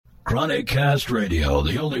ChronicCast Radio,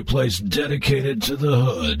 the only place dedicated to the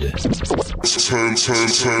hood.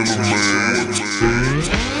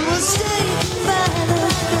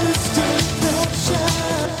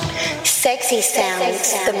 Sexy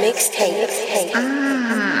Sounds, the mixtape.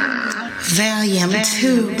 Volume 2,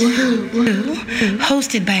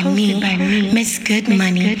 hosted by me, Miss Good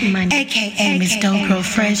Money, a.k.a. Miss Dope Girl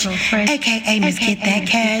Fresh, a.k.a. Miss Get That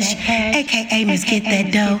Cash, a.k.a. Miss Get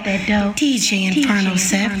That Dope, DJ Inferno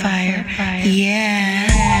Setfire, yeah.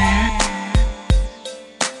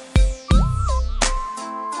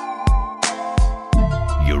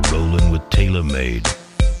 You're rolling with TaylrMayd,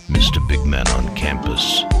 Mr. Big Man on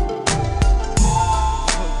campus.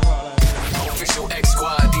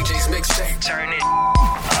 Turn it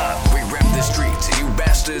up. We rep the street to you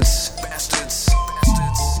bastards.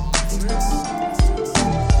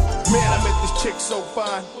 Man, I met this chick so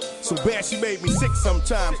fine, so bad she made me sick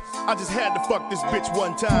sometimes. I just had to fuck this bitch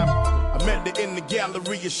one time. I met her in the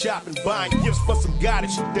Galleria shopping, buying gifts for some guy that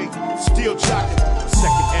she date. Still chocolate,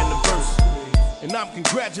 second anniversary, and I'm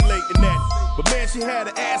congratulating that. But man, she had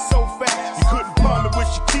an ass so fat, you couldn't palm it with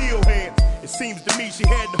your kill hands. It seems to me she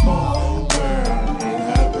had the whole world in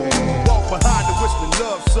her hands. Behind her whispering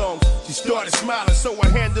love songs, she started smiling, so I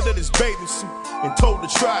handed her this bathing suit and told her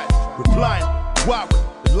try it. Replying, wow,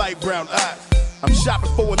 with light brown eyes. I'm shopping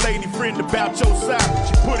for a lady friend about your size.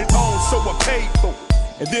 She put it on, so I paid for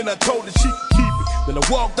it. And then I told her she could keep it. Then I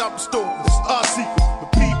walked out the store, it's our secret, but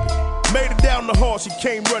peep it. Made it down the hall, she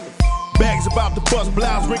came running. Bags about to bust,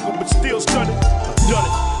 blouse wrinkled, but still stunning. I've done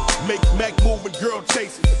it. Make Mac move and girl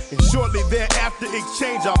chasing. And shortly thereafter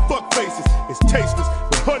exchange our fuck faces. It's tasteless,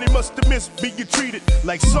 but honey must have missed being treated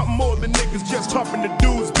like something more than niggas just humping the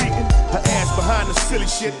dudes beating. Her ass behind the silly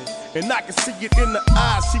shit, and I can see it in her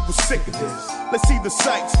eyes, she was sick of this. Let's see the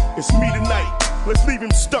sights, it's me tonight. Let's leave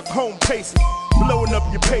him stuck home pacing, blowing up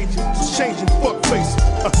your pages, just changing fuck faces.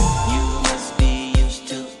 You must be used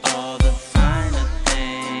to all the finer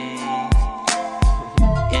things.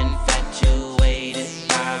 Infatuated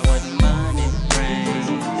by what money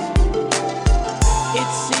brings. It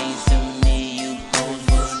seems to me you hoes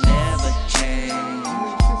will never change.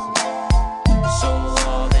 So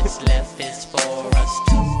all that's left is for us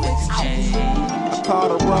to exchange. I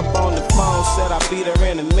called her up on the phone, said I'll beat her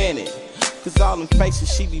in a minute. Cause all them faces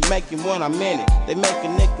she be making when I'm in it, they make a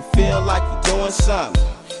nigga feel like you doing something.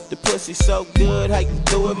 The pussy so good, how you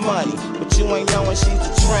do it money. But you ain't knowing she's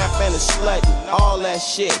a tramp and a slut and all that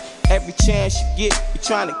shit. Every chance you get, you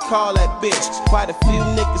trying to call that bitch. Quite a few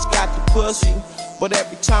niggas got the pussy, but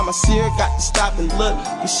every time I see her, got to stop and look.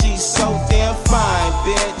 Cause she's so damn fine,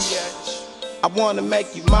 bitch. I wanna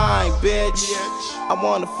make you mine, bitch. I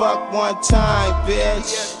wanna fuck one time,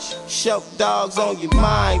 bitch. Choke dogs on your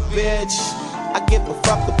mind, bitch. I give a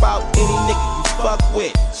fuck about any nigga you fuck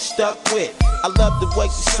with, stuck with. I love the way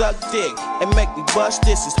you suck dick and make me bust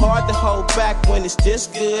this. It's hard to hold back when it's this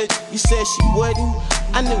good. You said she wouldn't,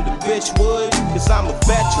 I knew the bitch would. Cause I'm a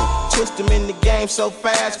veteran, twist him in the game so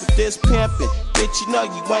fast with this pimpin'. Bitch, you know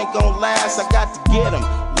you ain't gon' last, I got to get him.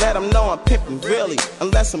 Let them know I'm pimpin' really.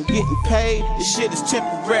 Unless I'm getting paid, this shit is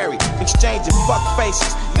temporary. Exchanging fuck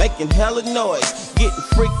faces, making hella noise. Getting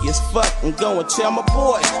freaky as fuck and go and tell my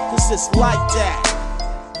boys. Cause it's like that,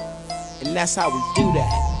 and that's how we do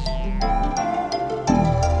that.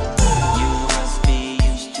 You must be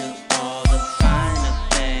used to all the finer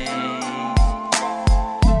things.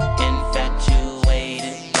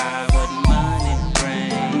 Infatuated by what money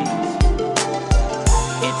brings.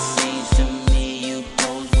 It seems to me you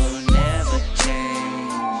hoes will never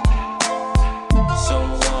change. So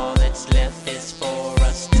all that's left is for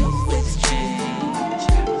us to exchange.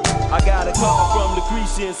 I got a call from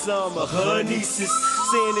Lucretia and some of her nieces,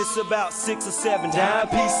 saying it's about 6 or 7 dime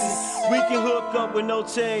pieces. We can hook up with no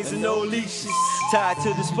chains and no leashes. Tied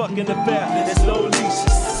to this fucking affair, there's no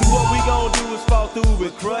leashes. See what we gon' do is fall through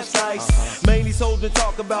with crushed ice. Man, these hoes been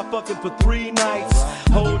talking about fucking for 3 nights.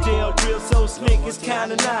 Whole damn real so slick, it's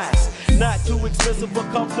kinda nice. Not too expensive but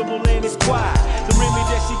comfortable and it's quiet. The remedy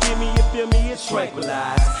that she give me, you feel me, it's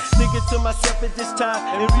tranquilized. Thinking to myself at this time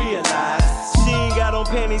and realize she ain't got on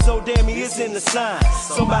panties, so damn me, it's in the sign.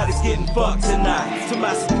 Somebody's getting fucked tonight. To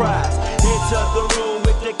my surprise, enter the room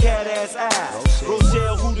with the cat ass eyes.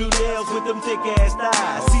 Rochelle who do nails with them thick ass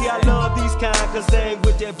thighs. See, I love these kind cause they ain't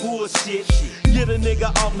with that bullshit. Get a nigga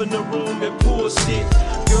nigga off in the room and pull shit.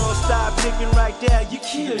 Girl, stop thinking right there, you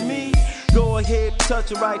kidding me? Go ahead,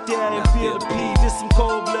 touch it right there and feel the pee. This some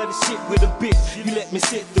cold-blooded shit with a bitch you let me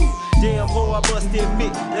sit through. Damn hoe, I must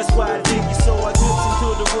admit, that's why I dig you. So I glimpse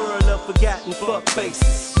into the world of forgotten fuck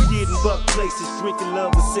faces. We didn't buck places, drinking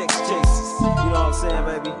love with sex chases. You know what I'm saying,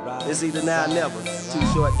 baby? It's either now or never. Too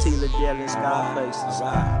short, Tila, Dell, and Scar faces.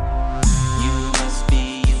 You must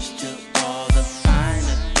be used to all the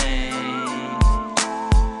finer things,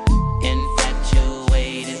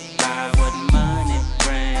 infatuated by what money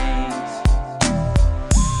brings.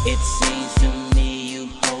 It seems to me you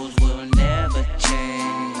hoes will never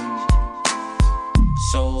change,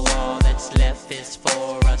 so all that's left is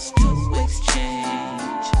for us to exchange.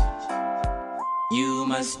 You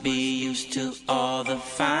must be used to all the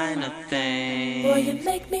finer things. Boy, you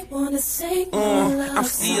make me wanna sing your I'm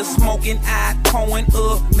still smoking, eye pouring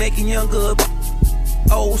up, making young good.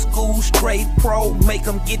 Old school, straight pro, make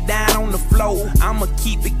them get down on the floor. I'ma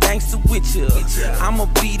keep it gangster with ya, I'ma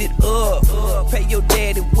beat it up. Pay your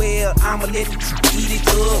daddy well, I'ma let you eat it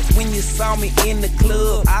up. When you saw me in the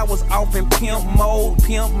club, I was off in pimp mode.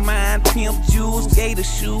 Pimp mind, pimp jewels, gator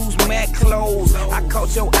shoes, Mac clothes. I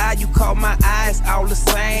caught your eye, you caught my eyes, all the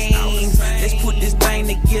same. Let's put this thing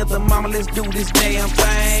together, mama, let's do this damn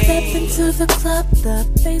thing. Step into the club, the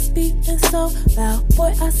bass beating so loud.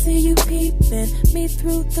 Boy, I see you peeping me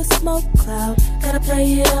through the smoke cloud. Gotta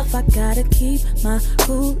play it off, I gotta keep my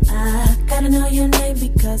cool eye. Gotta know your name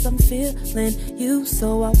because I'm feeling you.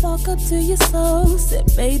 So I walk up to you slow,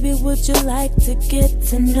 said, baby, would you like to get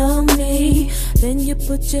to know me? Then you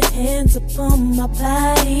put your hands upon my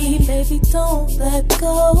body. Baby, don't let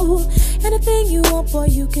go. Anything you want, boy,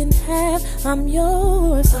 you can have. I'm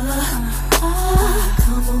yours.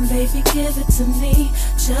 Come on, baby, give it to me.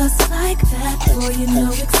 Just like that, boy, you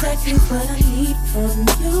know exactly what I need from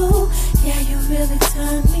you. Yeah, you really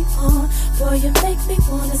turn me on. Boy, you make me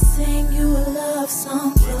wanna sing you a love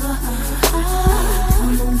song.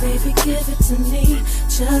 Come on, baby, give it to me.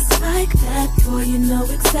 Just like that, boy, you know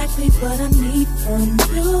exactly what I need from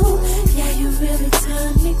you. Yeah, you really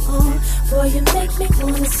turn me on. Boy, you make me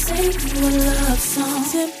wanna sing you a love song.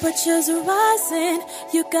 Temperatures are rising,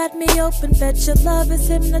 you got me open, bet your love is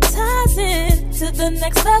hypnotizing. To the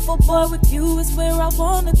next level, boy, with you is where I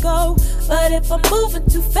wanna go. But if I'm moving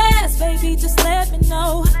too fast, baby, just let me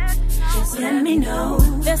know. Just let me know.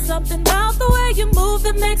 There's something about the way you move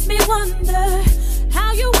that makes me wonder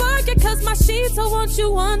how you work it, cause my sheets I want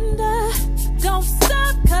you under. Don't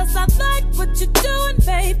stop, cause I like what you're doing,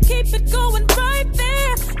 babe. Keep it going right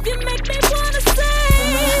there. You make me wanna say,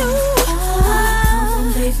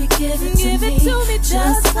 baby, give it to me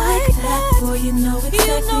just like that. Boy, you know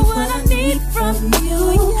exactly what I need from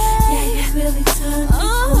you. Yeah, you really turn me on.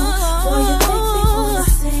 Boy, you make me wanna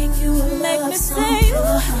sing you a love song.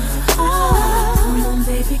 Come on,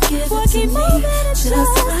 baby, give it to me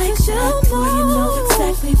just like that. Boy, you know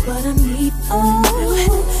exactly what I need from you.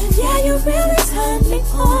 Yeah, you really turn me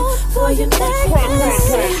on. Boy, you make me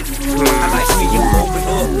sing you a love song. I like when you open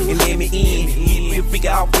up and let me in. Get real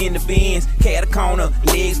figure out in the bins. Cat a corner,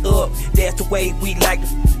 legs up. That's the way we like to.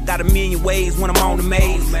 Got a million ways when I'm on the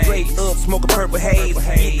maze. Straight up, smoke a purple haze.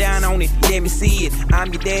 Get down on it, let me see it.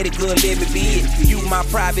 I'm your daddy, girl, let me be it. You my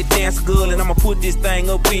private dancer, girl, and I'ma put this thing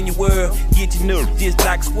up in your world. Get your nerve just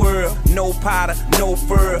like a squirrel. No powder, no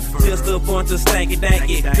fur. Just a bunch of stanky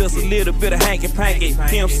danky. Just a little bit of hanky panky.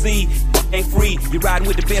 Pimp C ain't free. You're riding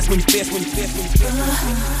with the best when you best when you best when you best.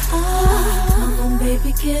 Come on,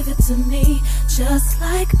 baby, give it to me just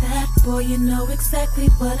like that. Boy, you know exactly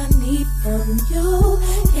what I need from you.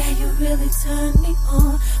 Yeah, you really turn me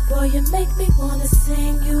on. Boy, you make me wanna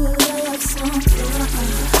sing you a love song.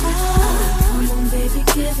 Come on, baby,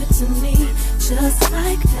 give it to me just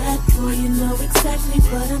like that. Boy, you know exactly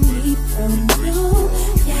what I need from you.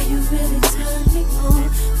 Yeah, you really turn me on.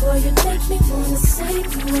 Boy, you make me wanna sing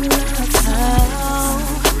you a love song.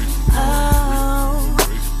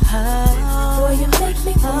 Boy, you make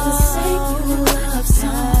me wanna sing you a love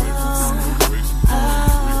song.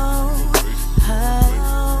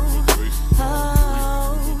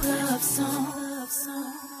 Love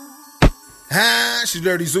song. Hi, it's your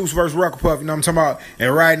Dirty Zeus vs. Rucker Puff, you know what I'm talking about?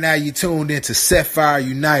 And right now you tuned into Setfire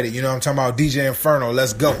United, you know what I'm talking about? DJ Inferno,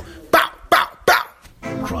 let's go. Bow, bow, bow.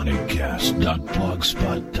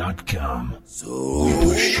 ChronicCast.blogspot.com.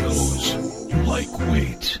 Super shows like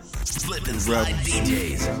weight. Flip and slide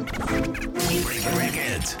DJs. Break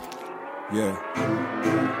records. Yeah.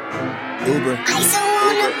 Uber. I so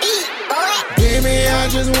wanna beat, boy. Baby, I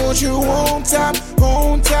just want you on top,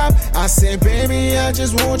 on top. I said, baby, I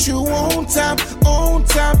just want you on top, on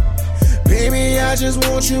top. Baby, I just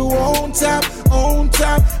want you on top, on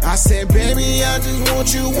top. I said, baby, I just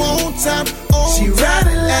want you on top, on she top. She ride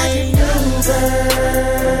it like an Uber.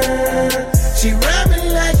 She ride me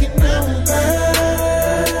like an Uber.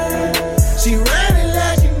 She ride it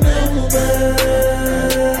like an Uber.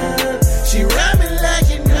 She ride me like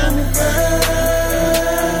an Uber.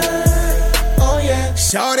 Oh yeah.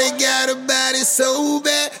 Shorty got a body so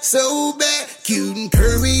bad, so bad. Cute and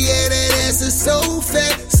curvy, yeah, that ass is so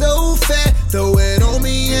fat, so fat. Throw it on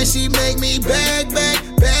me and she make me bag, back,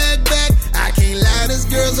 bag, back. I can't lie, this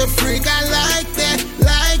girl's a freak, I like that,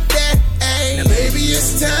 like that. Ay. Now baby,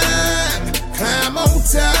 it's time, climb on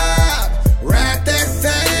top, ride that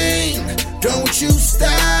thing, don't you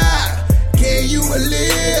stop. Give you a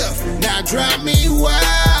lift, now drive me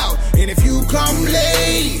wild. And if you come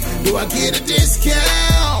late, do I get a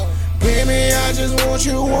discount? Baby, I just want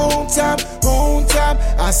you on top, on top.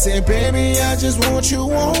 I said, baby, I just want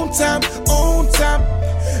you on top, on top.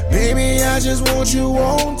 Baby, I just want you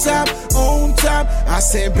on top, on top. I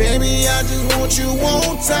said, baby, I just want you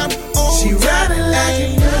on top, on she top. She ride it like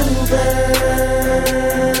an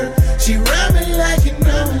Uber. She ride me like an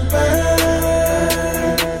Uber.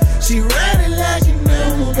 She ride it like an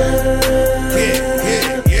Uber. Yeah,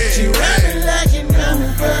 yeah, yeah. She ride it like an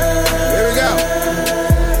Uber. Here we go.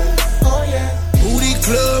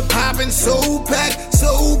 Club popping, so packed,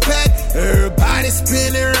 so packed. Everybody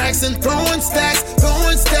spinning racks and throwing stacks,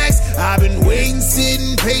 throwing stacks. I've been waiting,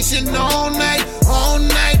 sitting patient all night, all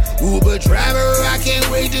night. Uber driver, I can't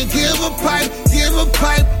wait to give a pipe, give a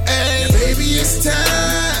pipe. Hey, baby, it's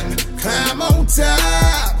time, climb on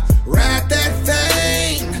top, ride that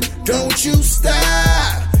thing, don't you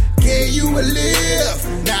stop. Give you a lift,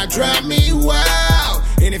 now drive me wild.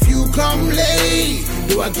 And if you come late,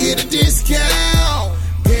 do I get a discount?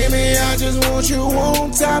 Baby, I just want you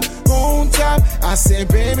on top, on top. I said,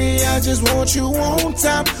 baby, I just want you on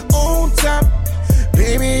top, on top.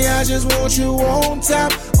 Baby, I just want you on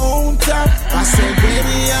top, on top. I said,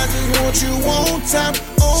 baby, I just want you on top,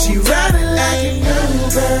 on she top. She ride it like an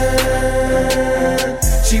Uber.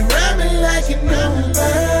 She ride me like an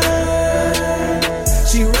Uber.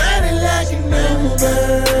 She ride it like an Uber.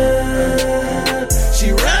 She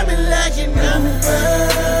ride me like an Uber.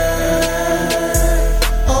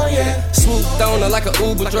 Swooped on her like an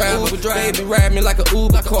Uber driver. Baby ride me like an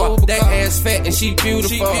Uber car. That ass fat and she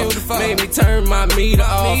beautiful. Made me turn my meter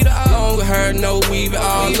off. Longer hair, no weave at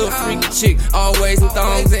all. Little freaky chick, always in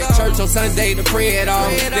thongs at church on Sunday to pray at all.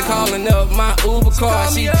 They calling up my Uber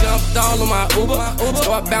car. She jumped all on my Uber.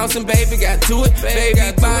 Start bouncing, baby, got to it. Baby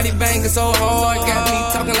body banging so hard, got me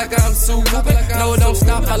talking like I'm super. No, don't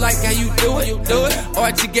stop. I like how you do it.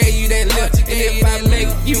 Archie gave you that lip, and if I make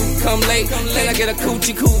you come late, then I get a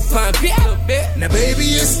coochie coupon. Now baby,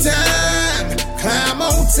 it's time, climb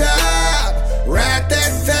on top, ride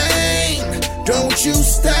that thing, don't you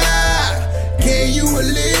stop. Give you a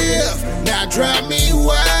lift, now drive me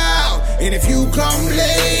wild. And if you come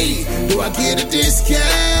late, do I get a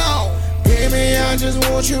discount? Baby, I just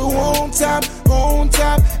want you on top, on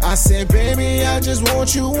top. I said, baby, I just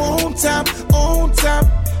want you on top, on top.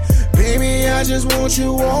 Baby, I just want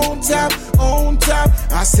you on top, on top.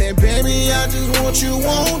 I said, baby, I just want you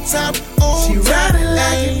on top, on she top. She ride it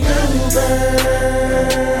like an Uber.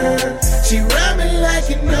 She ride me like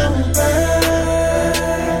an Uber.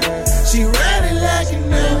 She ride it like an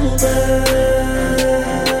Uber.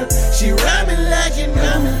 She ride me like an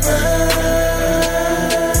Uber.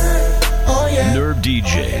 Oh yeah. Nerve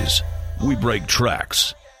DJs. We break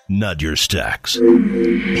tracks, not your stacks.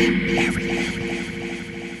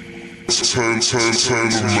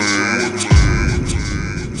 TaylrMayd.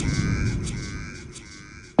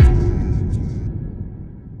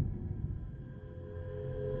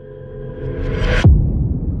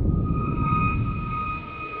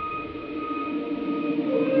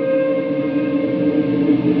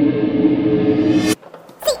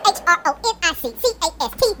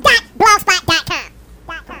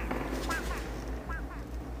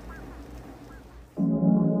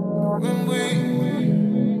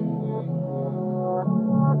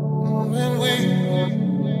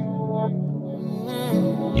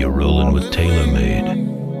 You're rolling with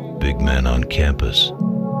TaylrMayd, big man on campus.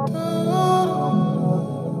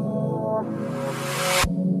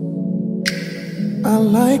 I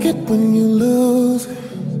like it when you lose it.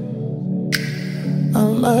 I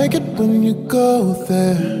like it when you go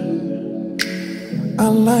there. I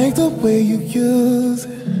like the way you use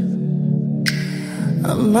it.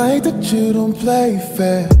 I like that you don't play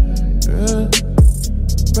fair. Yeah.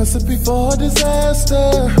 Recipe for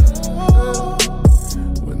disaster.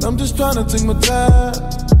 When I'm just trying to take my time.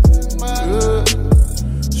 Yeah.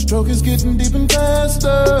 stroke is getting deep and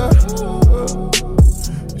faster.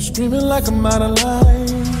 You're screaming like I'm out of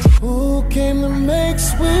line. Who came to make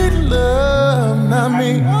sweet love? Not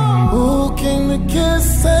me. Who came to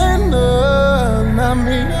kiss and love? Not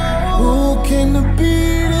me. Who came to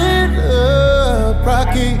beat it up?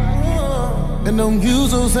 Rocky. And don't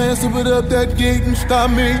use those hands to put up that gate and stop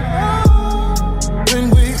me. When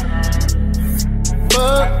we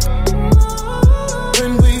fuck,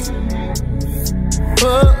 when we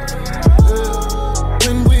fuck,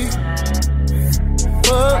 when we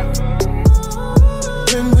fuck,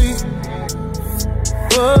 when we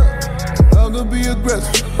fuck, I can be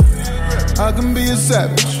aggressive, I can be a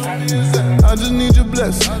savage. I just need your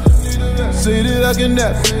blessing. Say that I can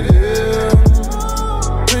nap.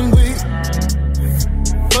 When we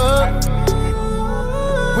fuck,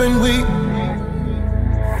 when we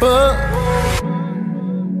fuck,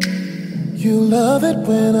 you love it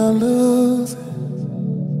when I lose it.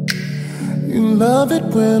 You love it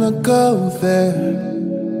when I go there.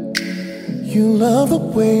 You love the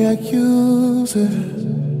way I use it.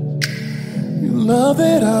 You love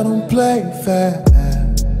that I don't play fair.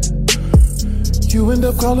 You end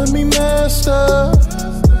up calling me master.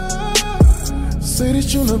 Say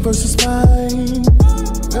this universe is mine.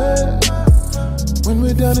 Yeah. When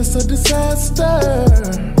we're done, it's a disaster.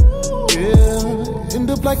 Yeah, end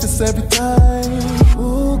up like this every time.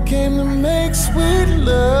 Who came to make sweet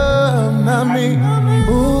love? Not me.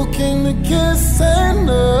 Who came to kiss and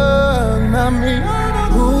love? Not me.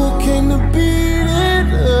 Who came to beat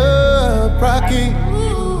it up? Rocky.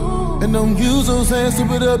 And don't use those hands to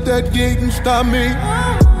put up that gate and stop me.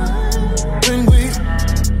 When we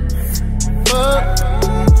fuck,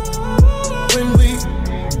 when we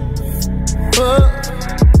fuck,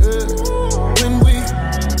 when we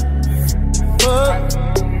fuck,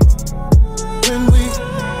 when we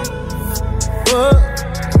fuck,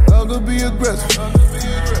 I could be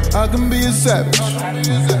aggressive, I can be a savage.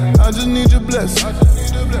 I just need your blessing.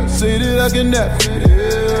 Say that I can nap.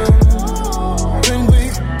 When we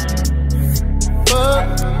fuck,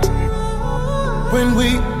 when we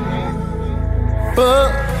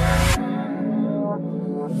fuck,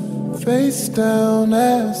 face down,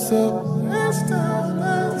 ass up,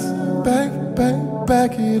 back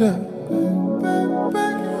it up.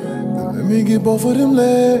 Let me get both of them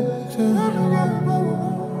legs,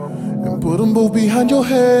 and put them both behind your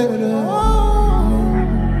head.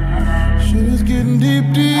 Shit is getting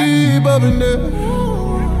deep up in there.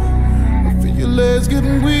 I feel your legs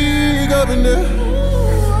getting weak up in there.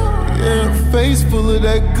 Yeah, face full of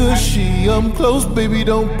that gushy. I'm close, baby,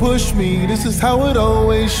 don't push me. This is how it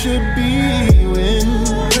always should be.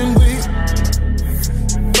 When we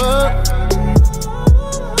fuck,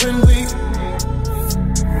 when we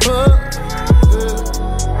fuck,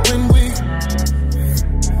 when we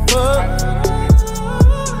fuck,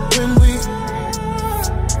 when we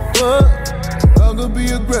fuck, I could be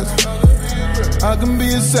aggressive, I can be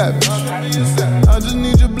a savage. I just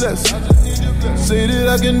need your blessing. Say that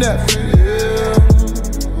I can nap.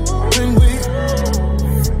 When we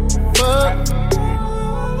fuck,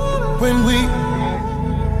 when we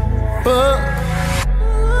fuck.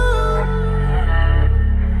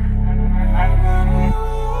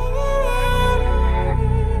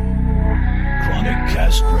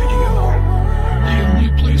 ChronicCast Radio, the only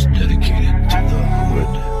place dedicated to the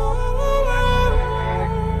hood.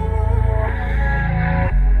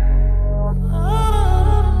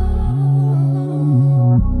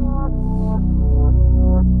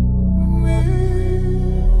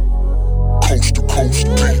 Coast to coast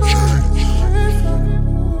DJs.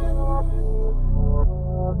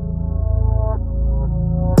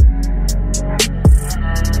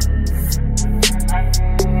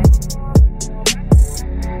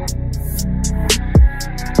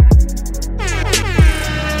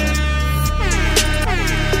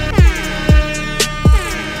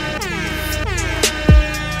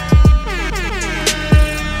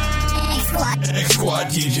 X-Squad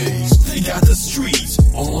DJs, they got the streets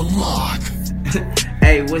on lock.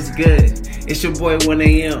 Hey, what's good? It's your boy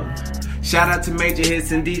 1AM. Shout out to Major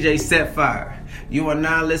Hits and DJ Setfire. You are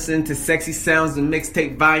now listening to Sexy Sounds and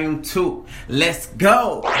Mixtape Volume 2. Let's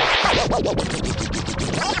go!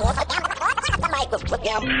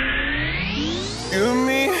 You and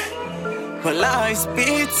me will always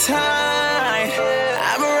be tight.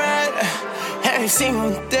 I'm around every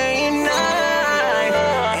single day and night.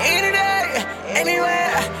 Any day,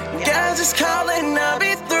 anywhere. Girl, just call and I'll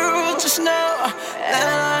be through. Just know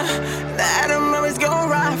that I'm always gonna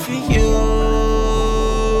ride for you.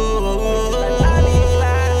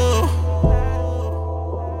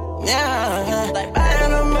 Yeah,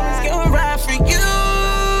 and I'm always gonna ride for you.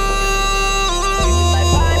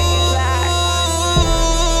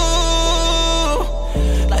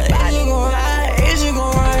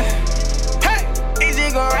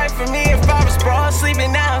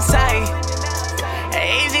 sleeping outside.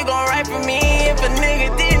 Is you gon' write for me if a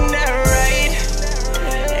nigga didn't right?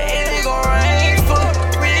 Is you gon' write for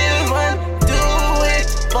real one? Do it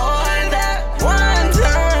for that one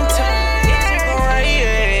time. Is you gon' write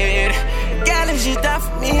it? God, if you die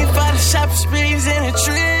for me for the shopping sprees and the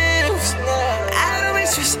trips. I don't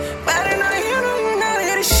miss you, but I know you don't know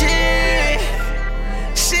that shit.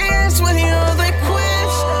 Shit's when you know the question.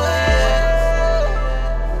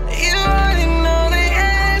 You already know the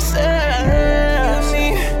answer.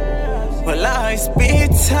 Well, I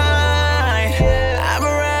speed time. I'm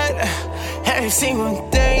a rider every single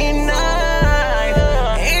day and night.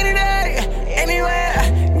 Any day, anywhere.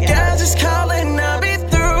 Girls just calling, I'll be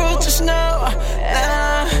through. Just know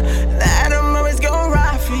that I'm always gonna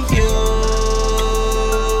ride for you.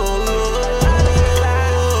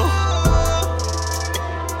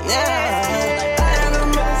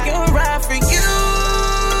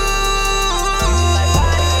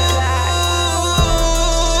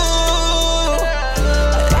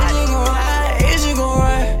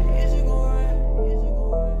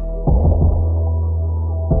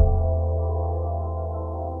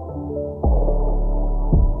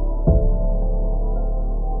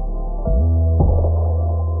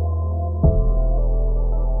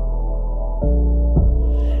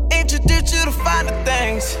 Introduce you to finer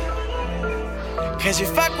things. Cause you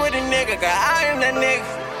fuck with a nigga, cause I am that nigga.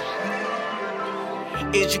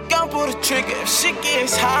 Is you gon' pull the trigger if shit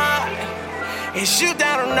gets hot? Is you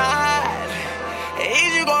down or not?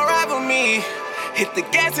 Is you gon' ride with me? Hit the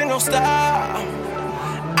gas and don't stop.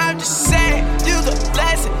 I'm just saying, you the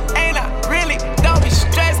blessing. Ain't I really? Don't be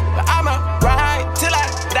stressed, but I'ma ride till I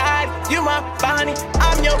die. You my Bonnie,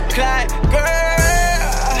 I'm your Clyde, girl.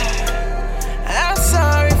 I'm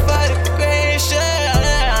sorry for the questions.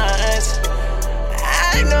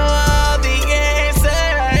 I know all the answers.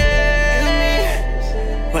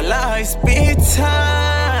 Well, I speed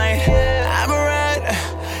time. I'm a rider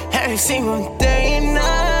every single day and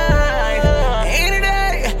night. Any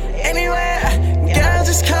day, anywhere. Girls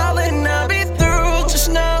just calling, I'll be through. Just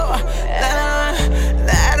know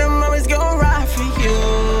that I'm always gonna ride for you.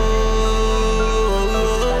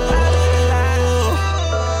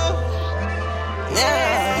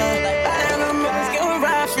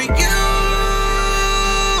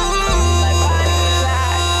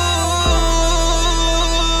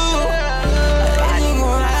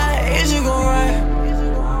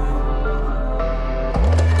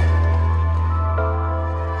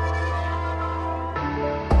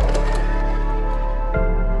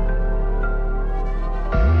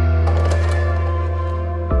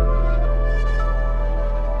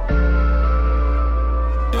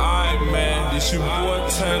 It's your boy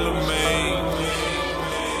TaylrMayd.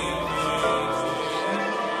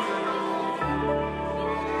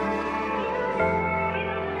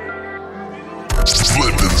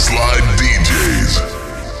 Flip and slide DJs.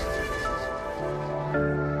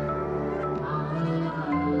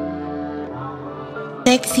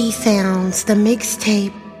 Sexy Sounds, the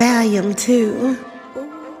mixtape, Volume 2.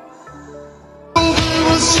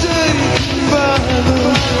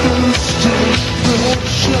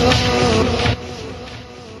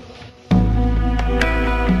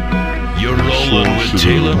 You're rolling with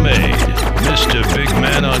TaylrMayd, Mr. Big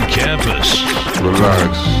Man on campus.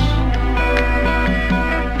 Relax.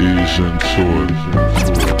 Ease into it.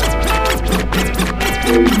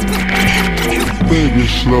 Baby,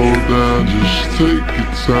 slow down, just take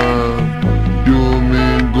your time. You and me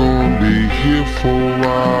gon' be here for a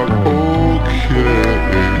while, okay.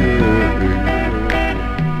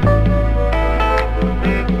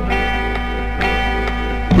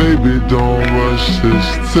 Baby, don't rush this,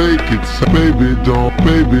 take it time. Baby,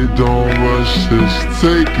 don't rush this,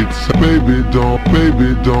 take it time. Baby,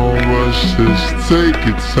 don't rush this, take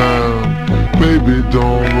it time. Baby,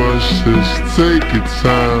 don't rush this, take it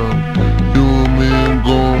time. You and me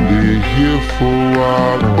gon' be here for a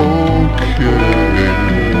while, okay.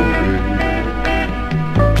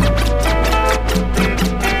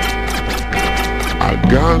 I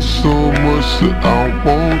got so much that I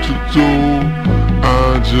want to do. I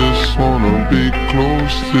just wanna be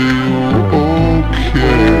close to you,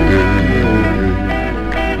 okay.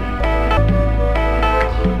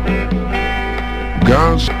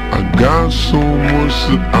 I got so much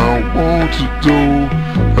that I want to do,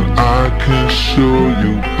 but I can show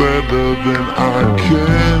you better than I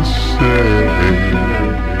can say.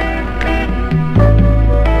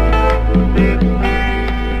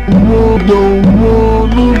 Don't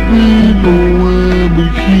wanna be nowhere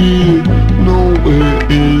but here, nowhere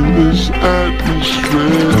in this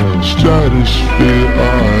atmosphere. Stratosphere,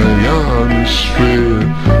 ionosphere,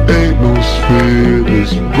 ain't no sphere.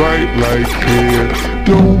 tight like hair.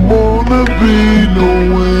 Don't wanna be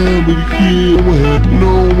nowhere but here,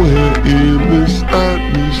 nowhere in this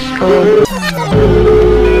atmosphere.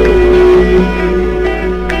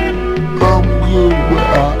 I'm good where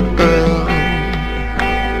I am.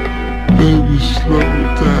 Baby, slow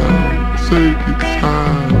down, take your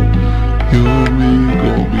time. You and me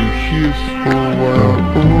gon' be here for a while,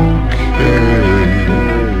 okay?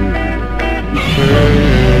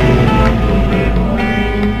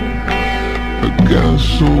 I got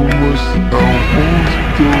so much that I want to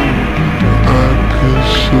do. I can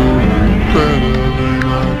show you better than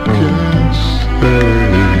I can say.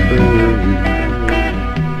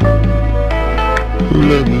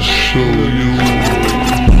 Let me show you.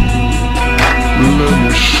 Let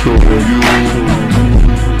me show you.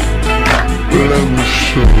 Let me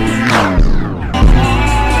show you.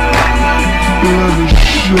 Let me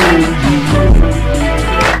show you.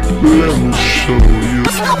 Let me show you.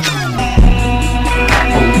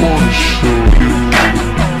 I wanna show you.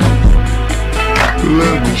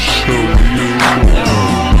 Let me show you.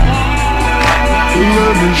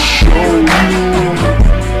 Let me show you.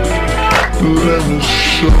 Let me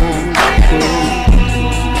show you.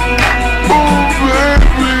 Oh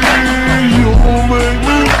baby, you make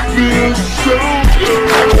me feel so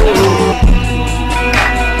good.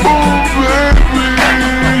 Oh baby,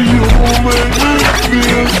 you make me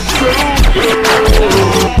feel so good.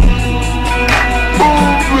 Oh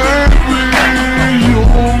baby, you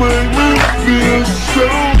make me feel so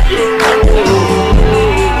good.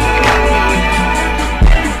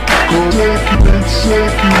 Gonna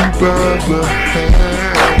take you by the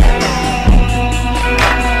hand.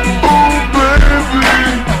 Oh baby,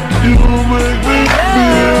 you make me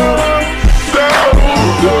feel so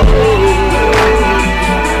good.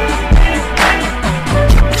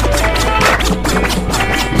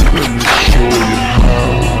 Let me show you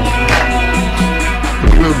how.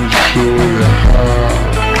 Let me show you how.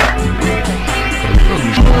 Let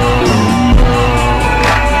me show you now.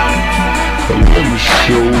 Let me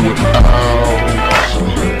show it out.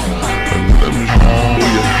 Let me show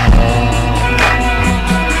you how.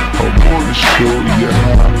 I wanna show you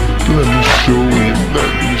how. Let me show you.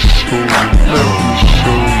 Let me show you. Let me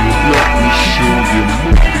show you. Let me show you.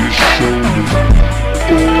 Move your shoulders.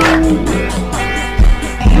 Oh,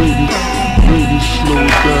 baby, baby, slow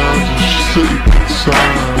down. Just take your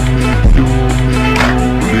time. You and me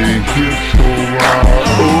only here for a while.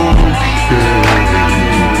 Okay.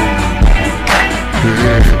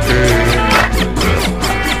 Hey, hey.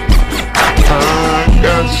 I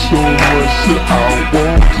got so much that I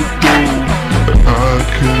want to do, and I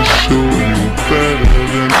can show you better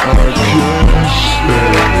than I can say.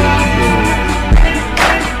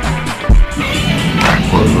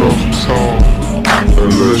 Enough talk,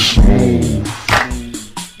 and let's move.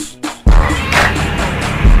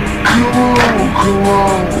 Come on, come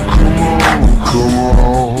on, come on, come on.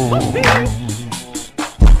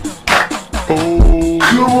 Oh,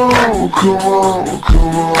 come on, come on,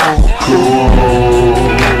 come on, come on.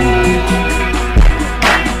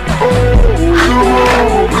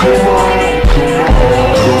 Oh, come on, come on, come on, come on.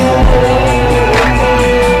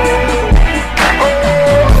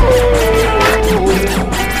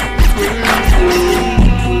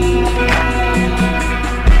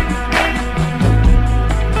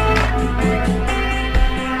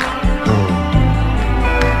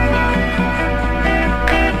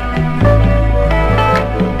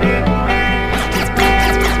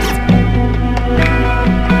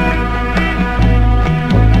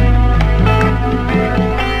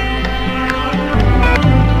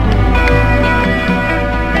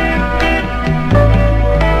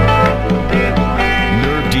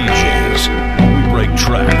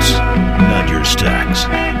 Tracks, not your stacks.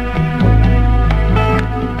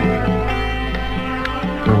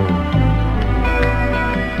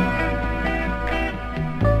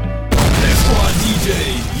 Next squad DJ,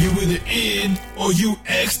 you either in or you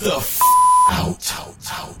X the out.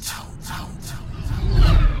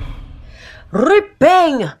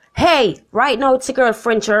 Ripping! Hey, right now it's your girl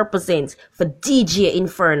French represents for DJ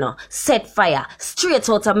Inferno Setfire, straight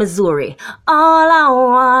out of Missouri. All I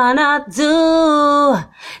wanna do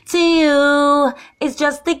to you is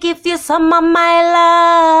just to give you some of my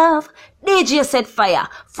love. DJ Setfire,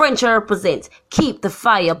 French represents, keep the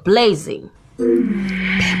fire blazing.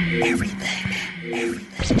 Everything.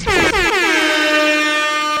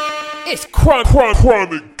 It's ChronicCast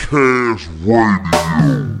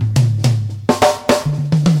Radio.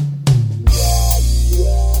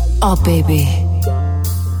 Oh baby,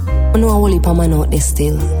 I know I will leap a man out there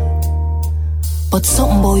still, but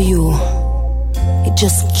something about you, it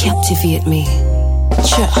just captivate me.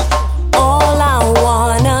 All I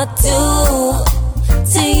wanna do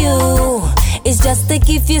to you is just to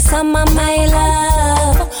give you some of my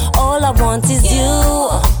love. All I want is you,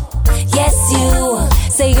 yes you.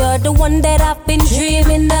 Say you're the one that I've been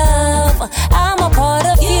dreaming of. I'm a part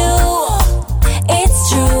of you, it's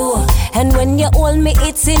true. And when you hold me,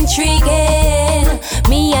 it's intriguing.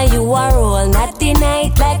 Me and you are all not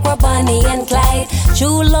night like we're Bonnie and Clyde.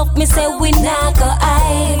 True love, me say we not go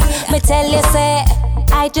hide. Me tell you, say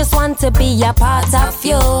I just want to be a part of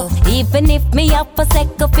you. Even if me up a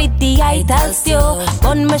second for the idols you.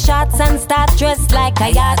 Gun my shots and start dressed like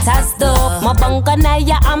a yachters do. My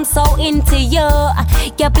bunganaya, I'm so into you.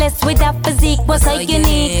 You're blessed with a physique, was so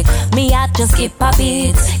unique. Me I just skip a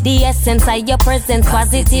beat. The essence of your presence,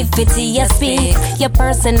 positivity you speak. Your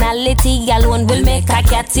personality alone will make a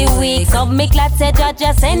catty weak. So me glad to judge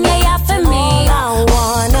you, send you here for me. All I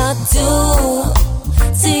wanna do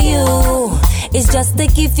to you is just to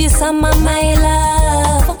give you some of my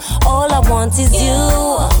love. All I want is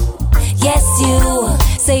you, yes you.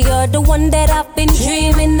 Say you're the one that I've been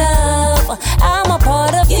dreaming of. I'm a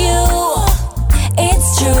part of you,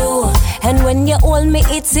 it's true. And when you hold me,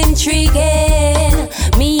 it's intriguing.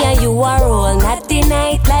 Me and you are all not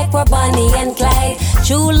night like we're Bonnie and Clyde.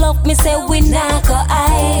 True love, me say we not go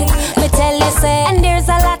hide. Me tell you, say, and there's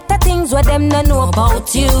a lot of things where them don't know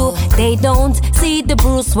about you. They don't see the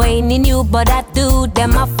Bruce Wayne in you, but I do.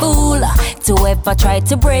 Them a fool to ever try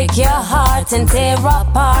to break your heart and tear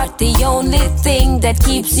apart the only thing that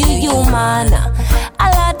keeps you human. A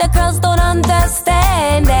lot of girls don't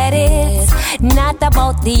understand that it's not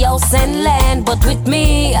about the house and land, but with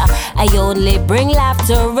me, I only bring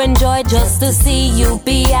laughter and joy just to see you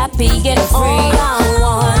be happy and free. All I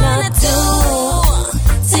wanna do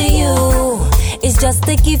to you is just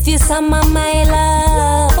to give you some of my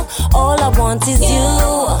love. All I want is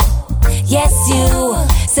you, yes you.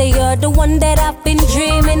 Say you're the one that I've been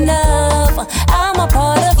dreaming of. I'm a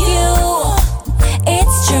part of you,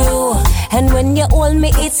 it's true. And when you hold me,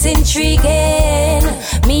 it's intriguing.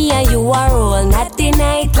 Me and you are all not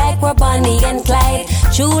night like we're Bonnie and Clyde.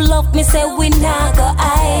 True love, me say we not go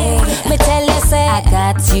hide. Me tell you, say I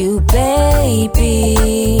got you,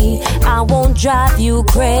 baby. I won't drive you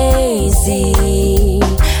crazy.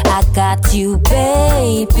 I got you,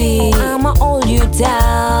 baby. I'ma hold you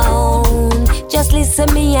down. Just listen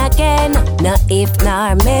me again. Now if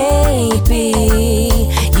not, maybe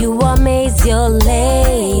you amaze your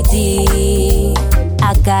lady.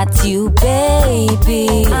 I got you,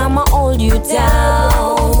 baby. I'ma hold you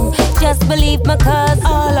down. Just believe me, cause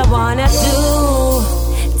all I wanna do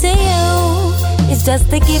to you is just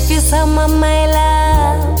to give you some of my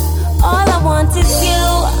love. All I want is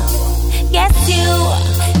you, yes you.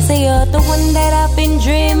 Say you're the one that I've been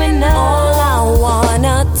dreaming of. All I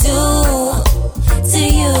wanna do to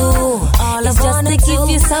you is just to give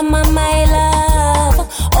you some of my love.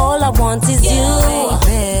 All I want is you,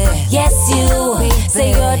 yes you.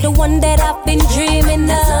 Say you're the one that I've been dreaming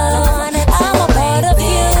of. I'm a part of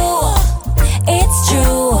you, it's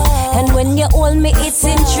true. And when you hold me, it's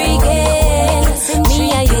intriguing.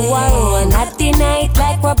 Me and you are all not night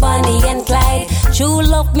like we're Bonnie and Clyde. True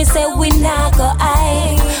love, me say we not go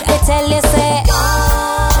hide. They tell you, say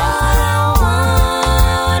all I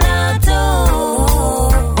wanna do.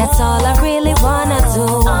 That's all I really wanna do.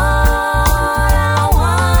 All I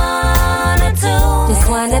wanna do. Just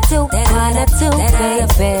wanna do, baby.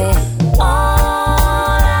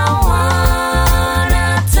 All I wanna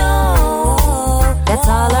do. That's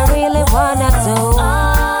all I really wanna do. All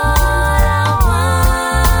I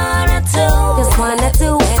wanna do. Just wanna do,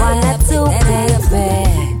 baby.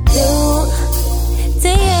 To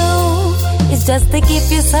you is just to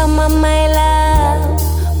give you some of my love.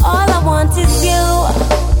 All I want is you,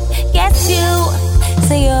 yes you.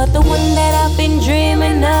 Say you're the one that I've been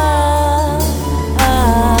dreaming of.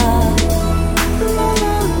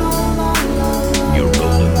 You're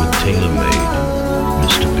rolling with TaylrMayd,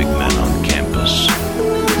 Mr. Big Man on campus.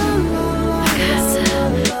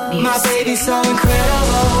 My baby's so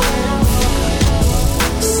incredible,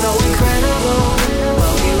 so incredible.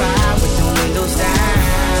 But we ride with the windows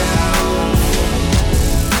down,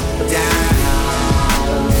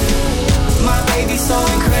 down. My baby's so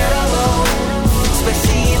incredible,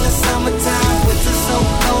 especially in the summertime. Winter's so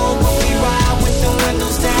cold, but we ride with the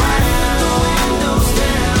windows down, windows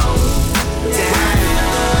down, down.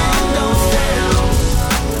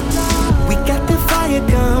 We got the fire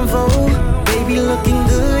convo, baby looking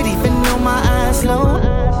good, even though my eyes low.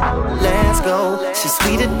 Let's go. She's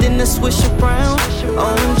sweeter than the Swisher Brown.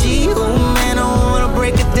 OMG, oh man, I wanna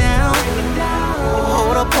break it down.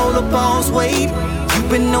 Hold up, pause, wait. You've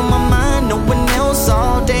been on my mind, no one else.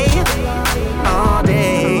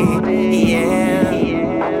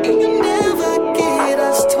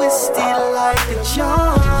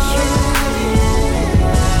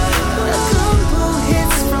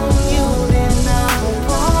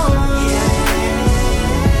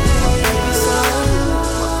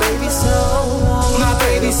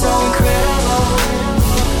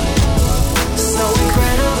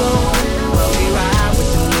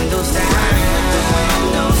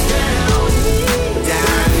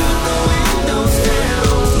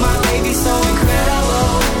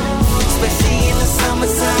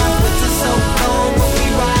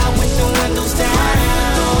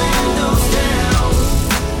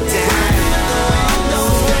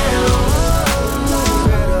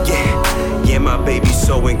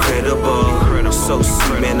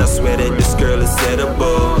 swear that this girl is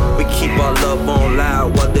edible. We keep our love on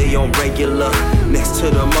loud while they on regular. Next to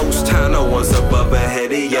the most time, no one's above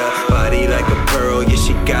ahead of ya. Body like a pearl, yeah,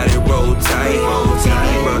 she got it roll tight.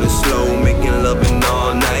 TV running slow, making loving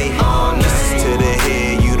all night. Kisses to the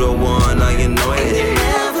head, you the one I anointed.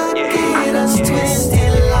 Never get us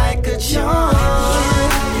twisted like a charm.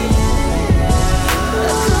 A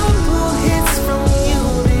couple hits from you,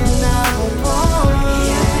 then I'm born.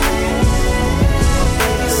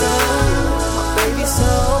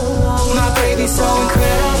 My baby so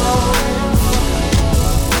incredible,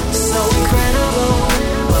 so incredible.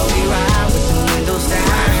 But we ride with the windows down,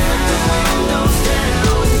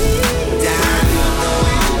 down.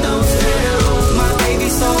 My baby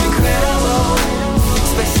so incredible,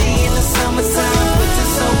 especially in the summertime. Puts it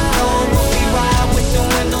so cold, but we ride with the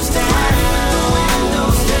windows down,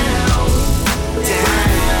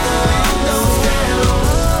 down.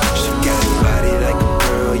 She got a body like a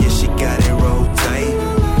pearl, yeah, she got it roll tight.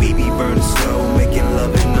 We be burning slow, making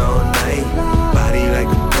loving all night. Body like a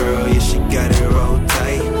pearl, yeah, she got it roll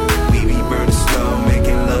tight. We be burning slow,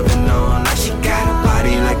 making loving all night. She got a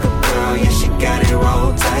body like a pearl, yeah, she got it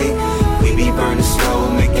roll tight. We be burning slow,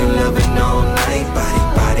 making loving all night.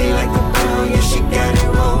 Body like a pearl, yeah, she got it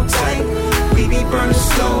roll tight. We be burning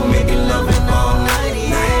slow, making loving all night.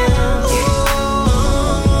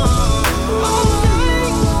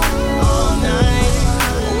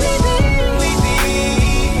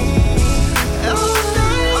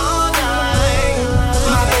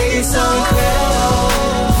 So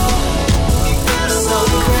incredible, so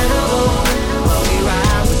incredible. But we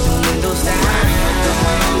ride with the windows down,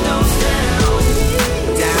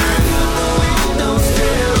 down.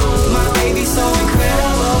 My baby so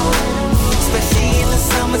incredible, especially in the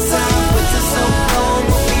summertime. Puts it so cold,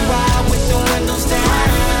 but we ride with the windows down,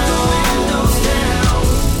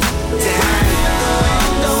 down.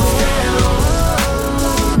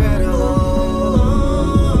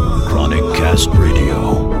 ChronicCast Radio,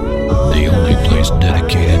 the only place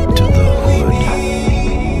dedicated to the hood.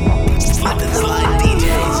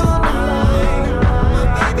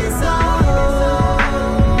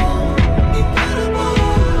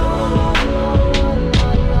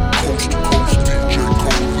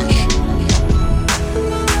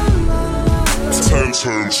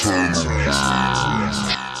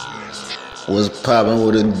 What's poppin',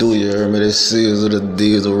 what it do, you heard me? This is what it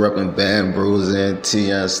is, reppin' Band Bros and T,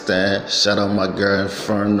 you understand? Shout out my girl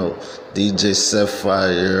Inferno, DJ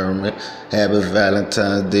Setfire, you heard me? Happy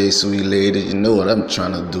Valentine's Day, sweet lady. You know what I'm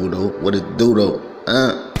trying to do, though. What it do, though?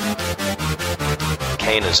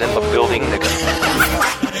 Kane is in the building, nigga.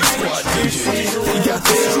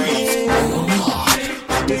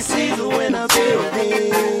 This is when I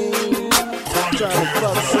building. Trying to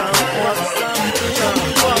fuck some.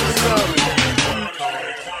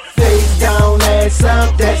 Face down, ass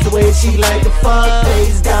up, that's the way she like to fuck.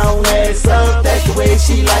 Face down, ass up, that's the way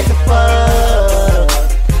she like to fuck.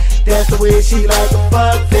 That's the way she like to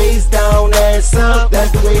fuck. Face down, ass up,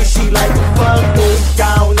 that's the way she like to fuck. Face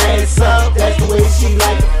down, ass up, that's the way she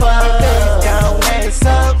like to fuck. Face down, ass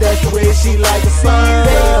up, that's the way she like to fuck.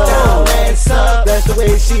 Face down, ass up, that's the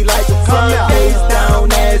way she like to fuck. Face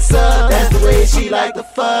down, ass up, that's the way she like to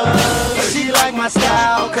fuck. She like my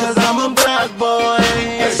style, cause I'm a black boy.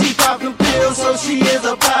 And she poppin' pills, so she is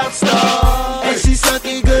a pop star. And she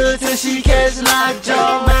suckin' good till she catch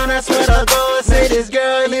lockjaw. Man, I swear to God, say this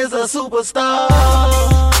girl is a superstar.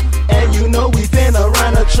 And you know we finna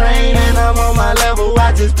run a train. And I'm on my level,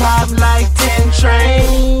 I just pop like 10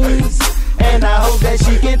 trains. And I hope that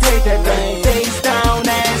she can take that thing. Face down,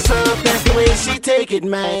 ass up, that's the way she take it,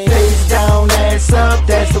 man. Face down, ass up,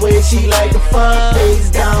 that's the way she like to fuck. Face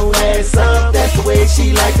down, ass up, that's the way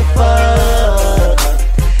she like to fuck.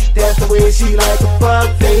 That's the way she like to fuck.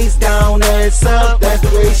 Face down, ass up, that's the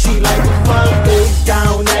way she like to fuck. Face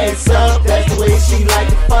down, ass up, that's the way she like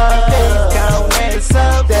to fuck. Face down, ass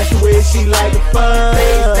up, that's the way she like to fuck.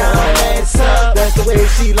 Face down, ass up, that's the way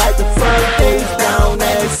she like to fuck. Face down,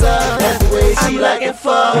 ass up, that's the way she like to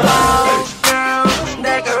fuck. Girl,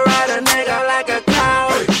 that can ride a nigga like a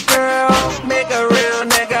cow. Girl, make a real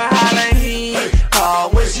nigga holler he. Oh,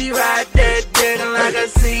 when she ride that dick like a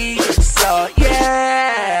sea. So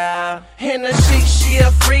yeah, in the chic, she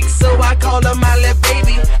a freak, so I call her my little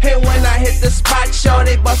baby. And when I hit the spot,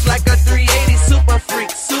 shorty bust like a 380. Super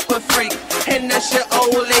freak. And that's your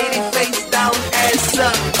old lady, face down, ass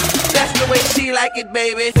up. That's the way she like it,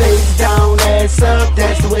 baby. Face down, ass up,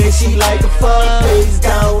 that's the way she like to fuck. Face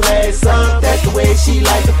down, ass up, that's the way she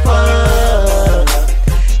like to fuck.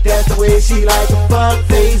 That's the way she like to fuck.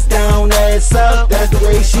 Face down, ass up, that's the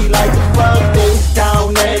way she like to fuck. Face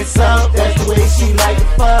down, ass up, that's the way she like to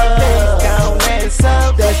fuck.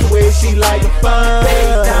 she like the fun.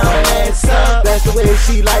 Face down, ass up. That's the way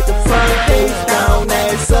she like the fun. Face down,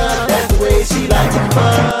 ass up. That's the way she like the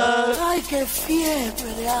fun. Ay, qué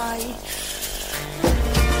fiebre hay.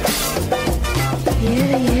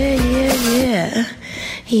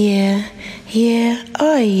 Yeah,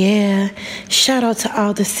 oh yeah. Shout out to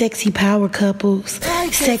all the sexy power couples,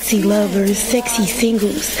 sexy lovers, sexy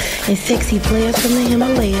singles, and sexy players from the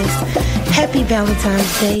Himalayas. Happy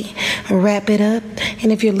Valentine's Day. Wrap it up.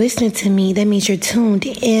 And if you're listening to me, that means you're tuned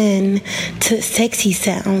in to Sexy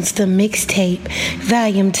Sounds, the mixtape,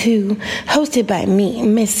 Volume 2, hosted by me,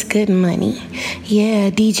 Miss Good Money. Yeah,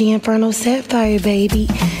 DJ Inferno Setfire, baby.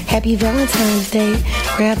 Happy Valentine's Day.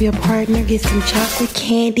 Grab your partner, get some chocolate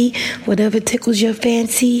candy, whatever tickles your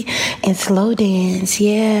fancy, and slow dance.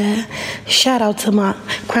 Yeah. Shout out to my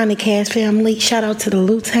ChronicCast family. Shout out to the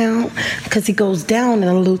Lewtown, because it goes down in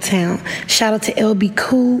the Lewtown. Shout out to LB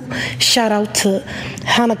Cool. Shout out to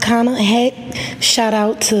Hanakana Heck. Shout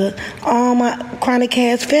out to all my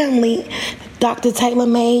ChronicCast family. Dr.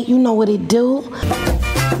 TaylrMayd, you know what it do.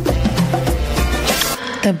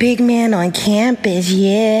 The big man on campus,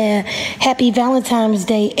 yeah. Happy Valentine's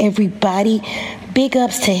Day, everybody. Big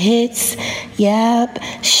ups to Hits, yep.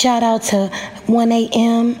 Shout out to 1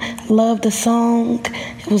 a.m. Love the song.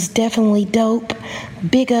 It was definitely dope.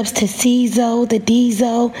 Big ups to Cizo, the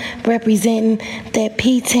Dizo, representing that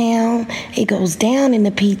P-Town. It goes down in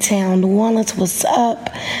the P-Town. New Orleans, what's up?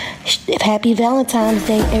 Happy Valentine's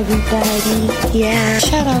Day, everybody. Yeah.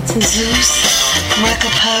 Shout out to Zeus. Mark a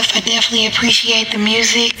Puff, I definitely appreciate the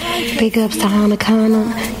music. Big ups to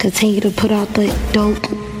Hanakana. Continue to put out the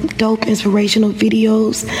dope inspirational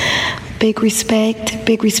videos. Big respect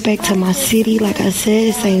to my city. Like I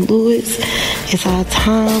said, St. Louis. It's our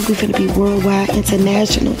time. We're gonna be worldwide,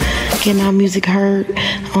 international, getting our music heard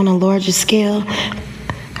on a larger scale.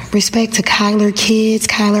 Respect to Kyler Kids,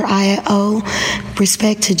 Kyler IO.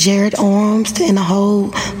 Respect to Jared Arms and the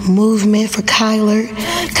whole movement for Kyler.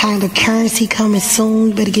 Kyler currency coming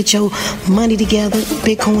soon. Better get your money together.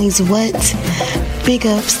 Bitcoin's what? Big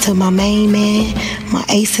ups to my main man, my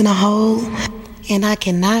ace in the hole. And I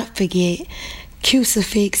cannot forget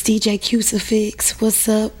Crucifix, DJ Crucifix. What's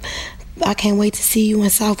up? I can't wait to see you in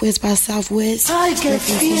Southwest by Southwest. I get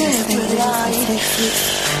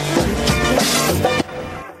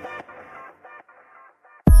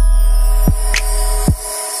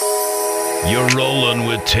You're rolling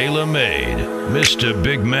with TaylrMayd, Mr.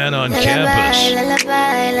 Big Man on campus.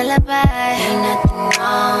 Lullaby, lullaby, ain't nothing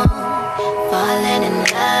wrong. Falling in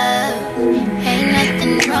love, ain't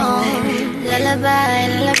nothing wrong. Lullaby,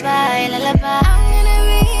 lullaby, lullaby.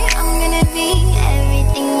 I'm gonna be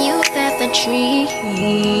everything you've ever dreamed.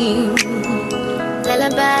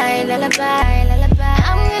 Lullaby, lullaby, lullaby.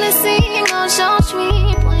 I'm gonna sing all so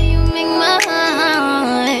sweet. Boy, you make my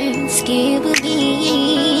heart skip a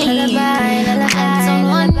beat. Lullaby, lullaby. I don't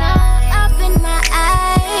want up in my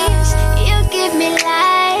eyes. You give me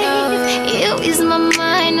life. You ease my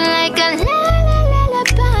mind like a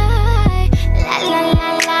lullaby. La la la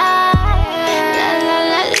la, la la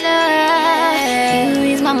la la. You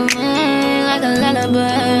ease my mind like a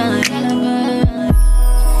lullaby.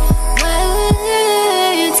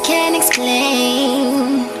 Words can't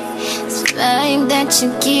explain this vibe that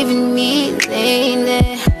you're giving me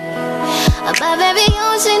lately. Above every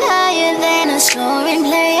ocean, higher than a soaring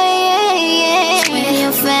plane. When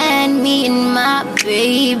you find me and my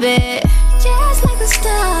baby, just like the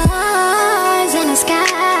stars in the sky.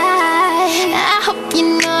 I hope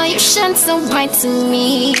you know you shine so bright to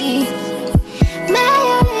me. My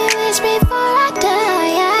only wish before I die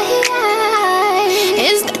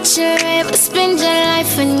is that you're able to spend your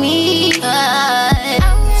life with me.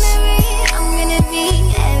 I'm gonna be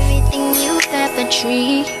everything you've ever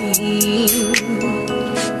dreamed.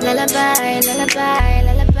 Lullaby, lullaby,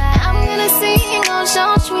 lullaby. I'm gonna sing all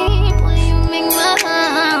so sweet. Will you make my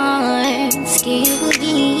heart skip a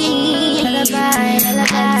beat? Lullaby,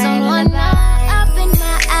 lullaby. I don't want up in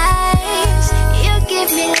my eyes. You give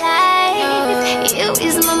me life. You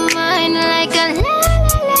ease my mind like a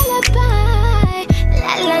lullaby.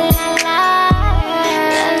 La la la la,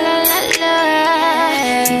 la la la la.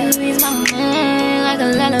 You ease my mind like a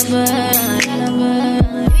lullaby.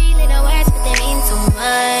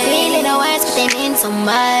 So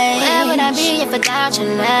much. Where would I be if without your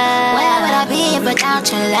love? Where would I be if without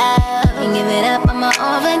your love? And give it up, I'ma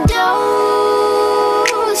overdose.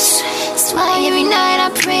 That's why every night I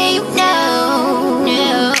pray you know,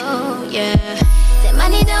 yeah. That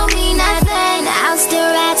money don't mean nothing. I'll still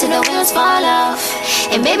ride till the wheels fall off.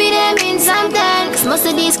 And baby, that means something. Cause most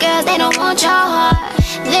of these girls, they don't want your heart.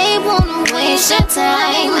 They wanna waste your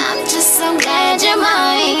time. I'm just so glad you're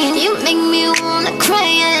mine. You make me wanna cry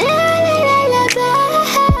a lullaby.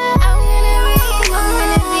 I'm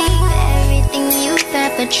gonna read everything you've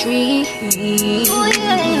ever dreamed. Oh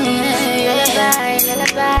yeah, lullaby,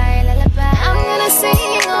 lullaby, lullaby. I'm gonna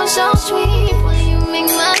sing oh so sweet. Will you make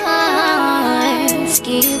my heart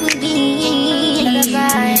skip a beat?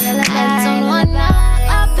 Lullaby, lullaby. I don't wanna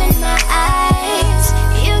open my eyes.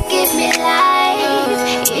 You give me life.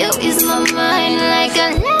 You ease my mind like a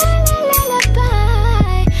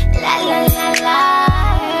lullaby. La la la la.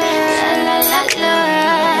 La la la la.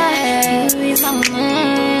 You ease my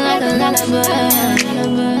mind like a lullaby.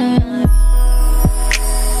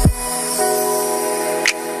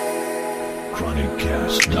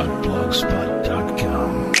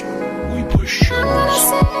 ChronicCast.blogspot.com. We push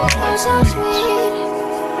shows like meat.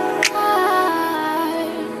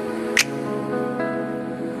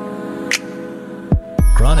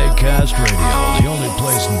 ChronicCast Radio, the only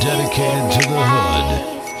place dedicated to the hood.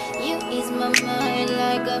 You ease my mind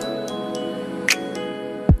like a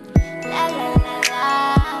la la la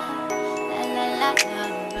la la la la.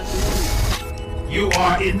 You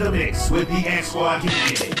are in the mix with the X Squad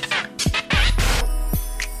DJs.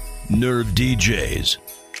 Nerve DJs.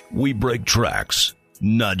 We break tracks,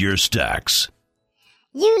 not your stacks.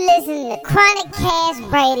 You listen to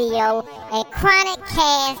ChronicCast Radio at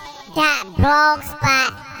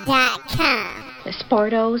ChronicCast.blogspot.com. The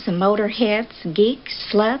sportos, motorheads, geeks,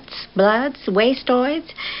 sluts, bloods, wastoids,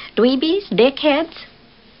 dweebies, dickheads,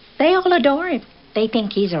 they all adore him. They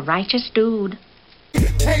think he's a righteous dude.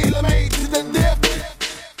 TaylrMayd to the death.